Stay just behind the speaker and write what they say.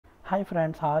Hi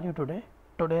friends, how are you today?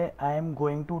 Today I am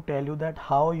going to tell you that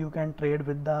how you can trade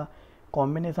with the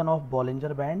combination of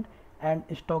Bollinger Band and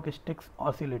Stochastics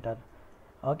Oscillator.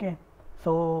 Okay,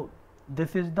 so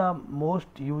this is the most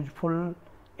useful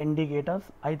indicators.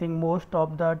 I think most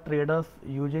of the traders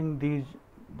using these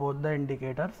both the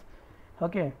indicators.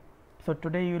 Okay, so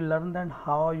today you will learn that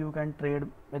how you can trade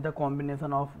with the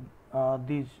combination of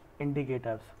these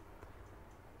indicators.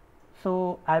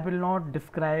 So I will not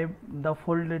describe the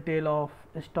full detail of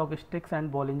stochastics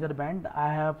and Bollinger Band.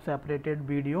 I have separated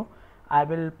video. I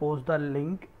will post the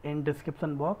link in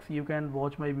description box. You can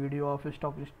watch my video of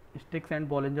stochastics and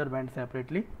Bollinger Band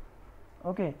separately.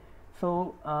 Okay,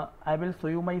 so I will show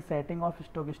you my setting of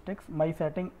stochastics. My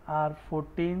setting are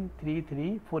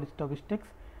 1433 for stochastics,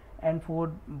 and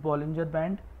for Bollinger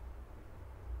Band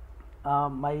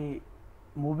my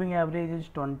moving average is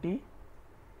 20.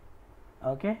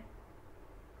 Okay,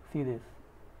 see this,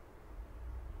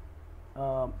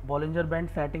 Bollinger Band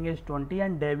setting is 20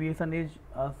 and deviation is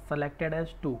selected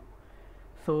as 2.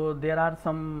 So there are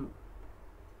some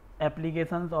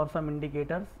applications or some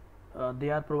indicators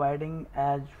they are providing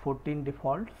as 14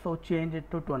 default, so change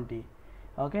it to 20.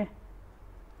 Okay,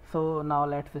 so now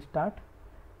let's start.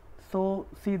 So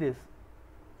see this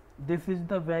is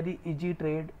the very easy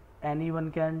trade.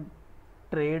 Anyone can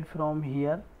trade from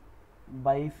here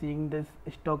by seeing this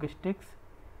stochastics.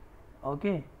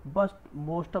 Okay, but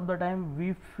most of the time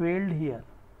we failed here.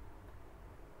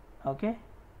 Okay,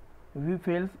 we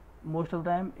fail most of the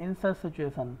time in such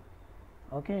situation.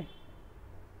 Okay,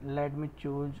 let me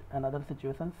choose another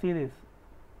situation. See this,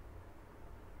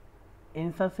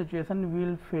 in such situation we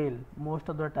will fail most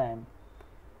of the time.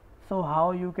 So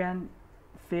how you can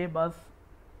save us,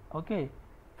 okay,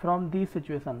 from this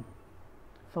situation?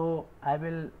 So I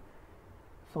will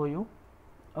show you.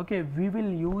 Okay, we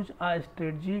will use a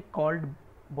strategy called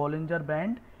Bollinger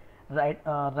Band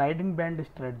riding band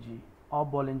strategy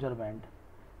of Bollinger Band.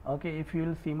 Okay, if you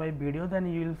will see my video, then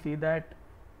you will see that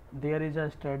there is a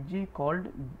strategy called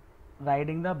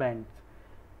riding the bands.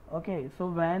 Okay, so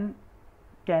when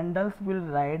candles will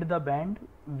ride the band,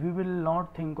 we will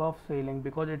not think of selling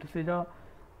because it is a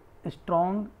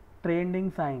strong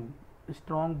trending sign,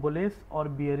 strong bullish or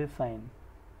bearish sign.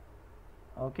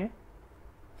 Okay,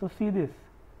 so see this,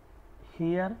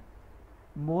 here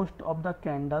most of the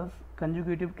candles,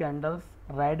 consecutive candles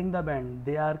riding the band,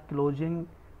 they are closing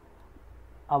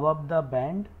above the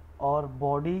band or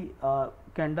body,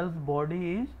 candle's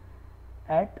body is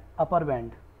at upper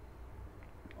band,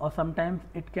 or sometimes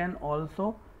it can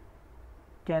also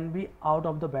be out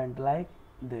of the band like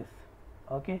this.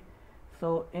 Okay,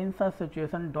 so in such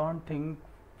situation don't think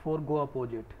for go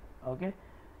opposite. Okay,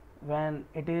 when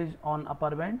it is on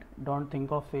upper band, don't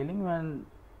think of selling. When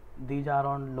these are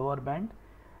on lower band,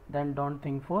 then don't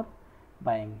think for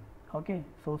buying. Okay,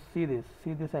 so see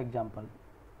this example.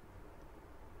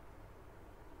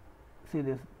 See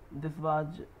this was,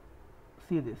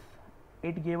 see this,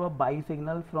 it gave a buy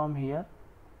signal from here.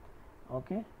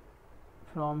 Okay,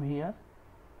 from here,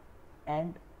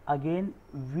 and again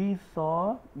we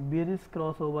saw bearish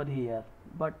crossover here,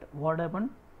 but what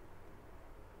happened,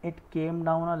 it came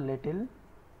down a little.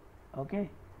 Okay,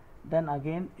 then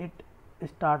again it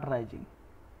start rising.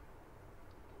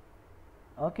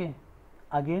 Okay,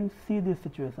 again see this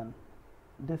situation,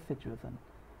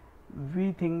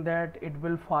 we think that it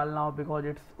will fall now because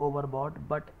it's overbought,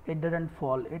 but it didn't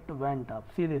fall, it went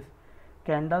up. See this,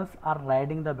 candles are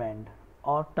riding the band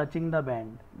or touching the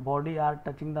band, body are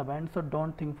touching the band, so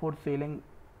don't think for selling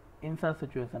in such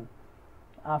situation.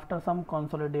 After some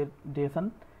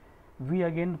consolidation, we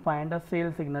again find a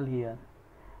sell signal here.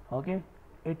 Okay,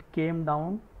 it came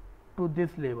down to this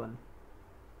level,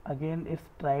 again it's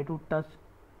try to touch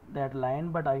that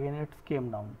line, but again it came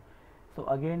down. So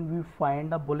again we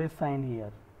find a bullish sign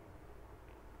here,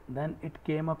 then it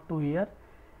came up to here,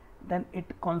 then it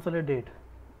consolidate.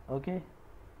 Okay,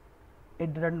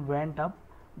 it didn't went up,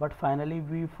 but finally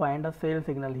we find a sell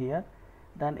signal here,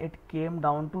 then it came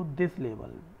down to this level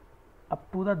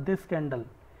up to this candle.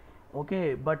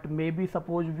 Okay, but maybe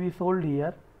suppose we sold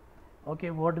here. Okay,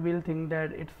 what we'll think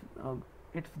that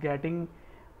it's getting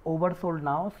oversold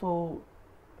now, so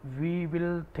we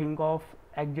will think of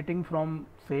exiting from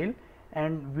sale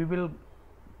and we will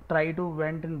try to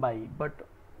went and buy. But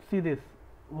see this,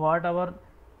 what our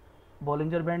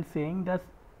Bollinger Band saying, that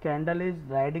candle is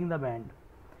riding the band.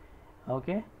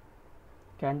 Okay,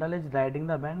 candle is riding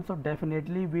the band, so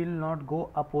definitely we will not go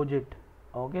opposite.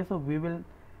 Okay, so we will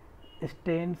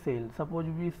stay in sale. Suppose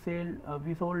we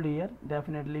sold here,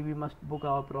 definitely we must book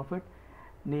our profit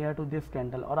near to this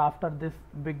candle, or after this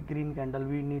big green candle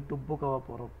we need to book our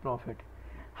profit.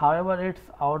 however it's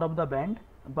out of the band,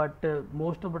 but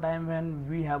most of the time when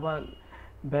we have a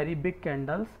very big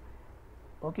candles,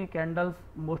 okay, candles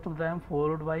most of the time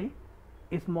followed by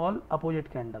a small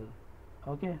opposite candle.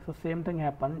 Okay, so same thing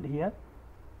happened here.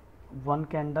 One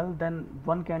candle, then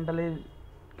one candle is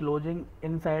closing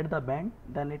inside the band,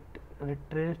 then it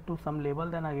retraced to some level,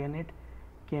 then again it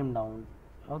came down.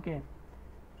 Okay,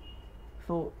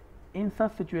 so in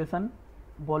such situation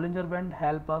Bollinger Band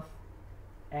help us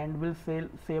and will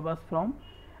save us from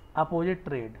opposite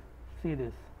trade. See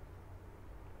this,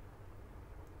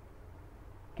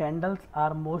 candles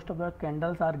are, most of the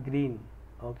candles are green.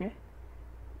 Okay,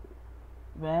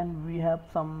 when we have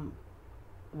some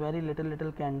very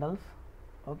little candles,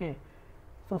 okay,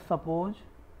 so suppose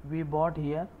we bought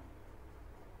here,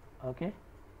 okay,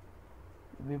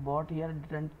 we bought here, it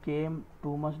didn't came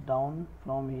too much down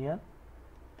from here,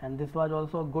 and this was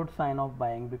also a good sign of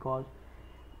buying because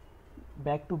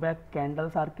back to back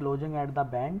candles are closing at the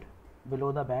band,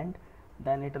 below the band,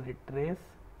 then it retrace,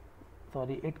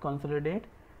 sorry, it consolidate,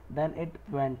 then it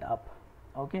went up.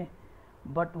 Okay,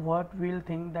 but what we'll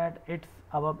think that it's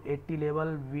above 80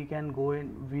 level, we can go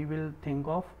in, we will think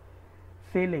of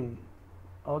selling.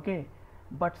 Okay,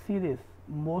 but see this,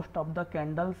 most of the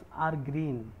candles are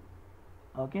green.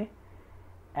 Okay,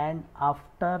 and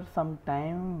after some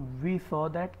time we saw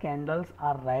that candles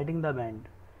are riding the band,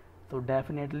 so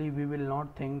definitely we will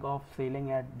not think of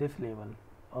selling at this level.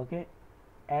 Okay,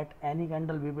 at any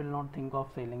candle we will not think of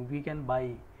selling, we can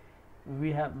buy,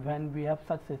 we have, when we have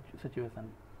such situation.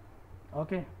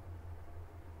 Okay,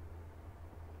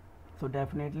 so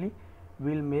definitely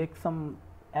we'll make some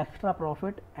extra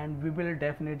profit, and we will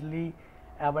definitely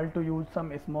able to use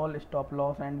some small stop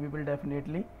loss, and we will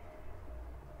definitely,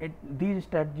 these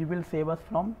strategy will save us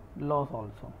from loss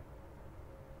also.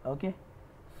 Okay,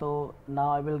 so now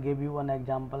I will give you one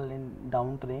example in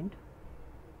downtrend.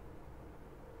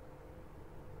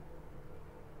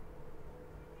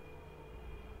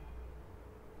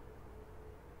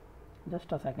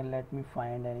 Just a second, let me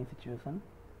find any situation.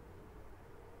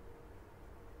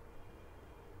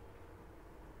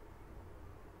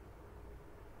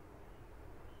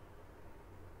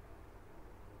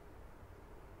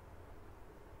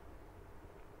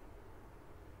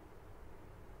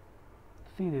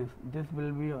 See this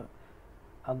will be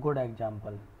a good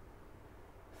example.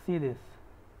 See this,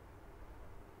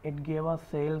 it gave a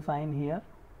sale sign here.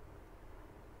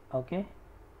 Okay,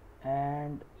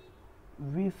 and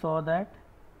we saw that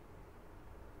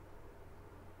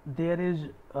there is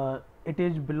it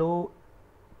is below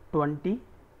 20,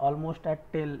 almost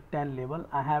at 10 level.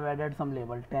 I have added some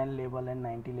level, 10 level and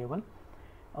 90 level.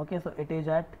 Okay, so it is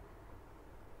at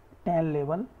 10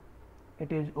 level,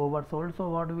 it is oversold. So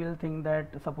what we will think that,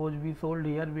 suppose we sold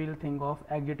here, we will think of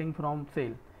exiting from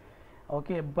sale.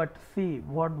 Okay, but see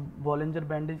what Bollinger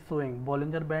Band is showing,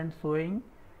 Bollinger Band showing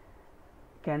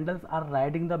candles are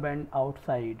riding the band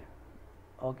outside.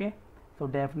 Okay, so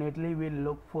definitely we'll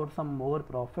look for some more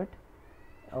profit.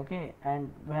 Okay,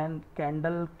 and when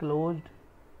candle closed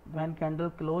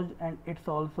and it's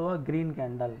also a green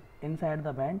candle inside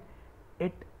the band,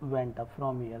 it went up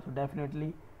from here. So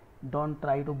definitely don't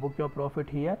try to book your profit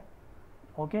here.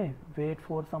 Okay, wait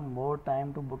for some more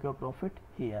time to book your profit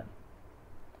here.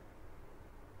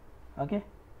 Okay,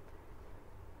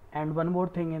 and one more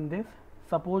thing in this,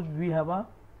 suppose we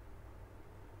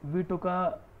took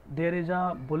a, there is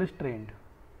a bullish trend.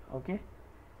 Okay,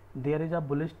 there is a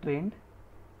bullish trend,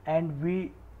 and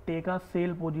we take a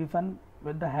sale position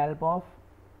with the help of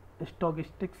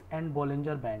Stochastics and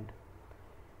Bollinger Band.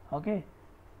 Okay,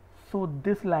 so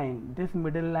this line, this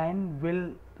middle line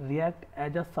will react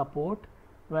as a support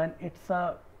when it's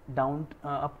a down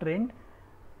uptrend,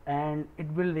 and it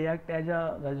will react as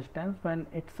a resistance when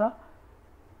it's a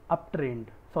uptrend,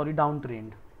 sorry,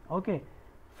 downtrend. Okay,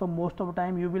 so most of the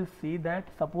time you will see that,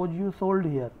 suppose you sold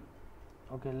here.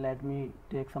 Okay, let me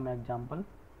take some example.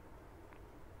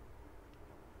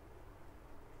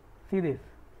 See this.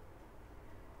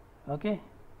 Okay,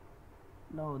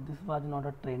 no, this was not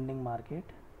a trending market.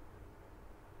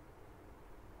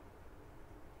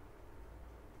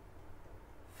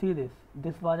 See this,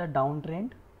 this was a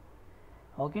downtrend.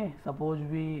 Okay, suppose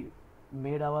we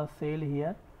made our sale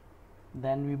here,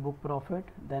 then we book profit,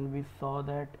 then we saw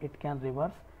that it can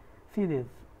reverse. See this,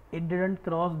 it didn't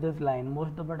cross this line,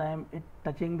 most of the time it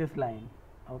touching this line.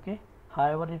 Okay,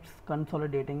 however it's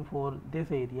consolidating for this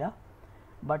area,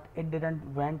 but it didn't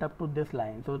went up to this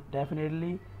line. So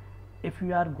definitely if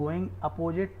you are going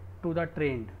opposite to the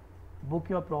trend, book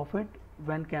your profit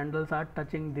when candles are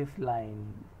touching this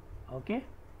line. Okay,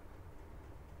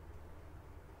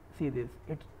 see this,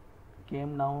 it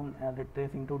came down and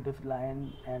retracing to this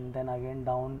line and then again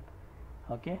down.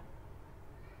 Okay,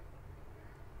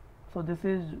 so this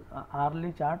is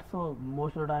hourly chart, so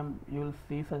most of the time you will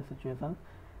see such situations.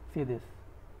 See this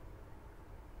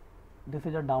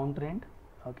is a downtrend.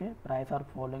 Okay, price are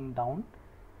falling down,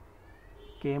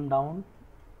 came down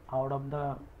out of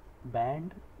the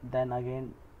band, then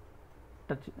again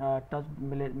touch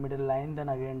middle line, then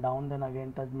again down, then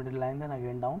again touch middle line, then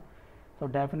again down. So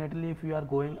definitely if you are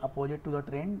going opposite to the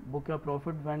trend, book your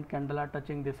profit when candle are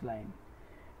touching this line.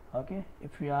 Okay,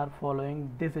 if you are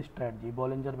following this strategy,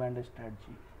 Bollinger Band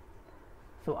strategy.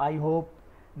 So I hope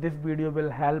this video will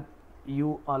help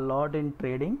you a lot in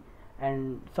trading,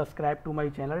 and subscribe to my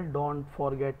channel. Don't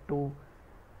forget to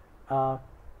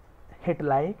hit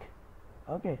like.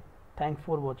 Okay, thanks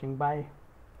for watching. Bye.